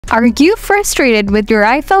Are you frustrated with your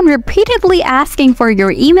iPhone repeatedly asking for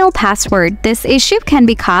your email password? This issue can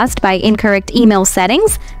be caused by incorrect email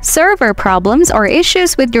settings, server problems, or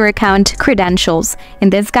issues with your account credentials. In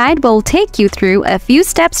this guide, we'll take you through a few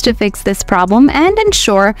steps to fix this problem and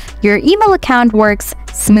ensure your email account works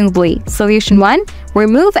smoothly. Solution 1.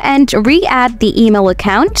 Remove and re-add the email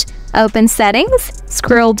account. Open Settings,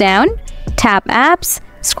 scroll down, tap Apps,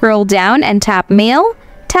 scroll down and tap Mail,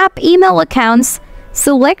 tap Email Accounts.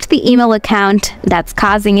 Select the email account that's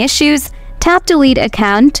causing issues, tap Delete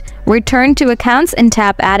Account, return to Accounts and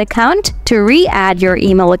tap Add Account to re-add your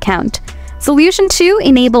email account. Solution 2.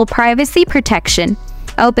 Enable Privacy Protection.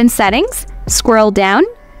 Open Settings, scroll down,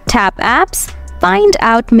 tap Apps, find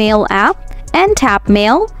out Mail app, and tap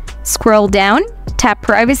Mail. Scroll down, tap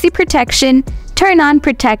Privacy Protection, turn on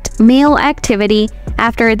Protect Mail Activity.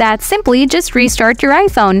 After that, simply just restart your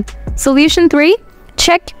iPhone. Solution 3.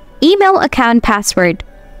 Check Email account password.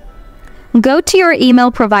 Go to your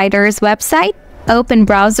email provider's website, open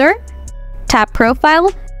Browser, tap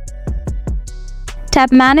Profile,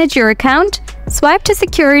 tap Manage your account, swipe to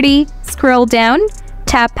Security, scroll down,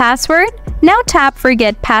 tap Password, now tap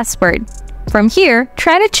Forget Password. From here,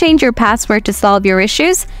 try to change your password to solve your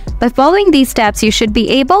issues. By following these steps, you should be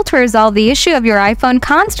able to resolve the issue of your iPhone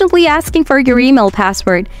constantly asking for your email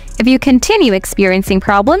password. If you continue experiencing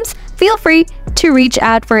problems, feel free to reach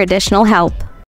out for additional help.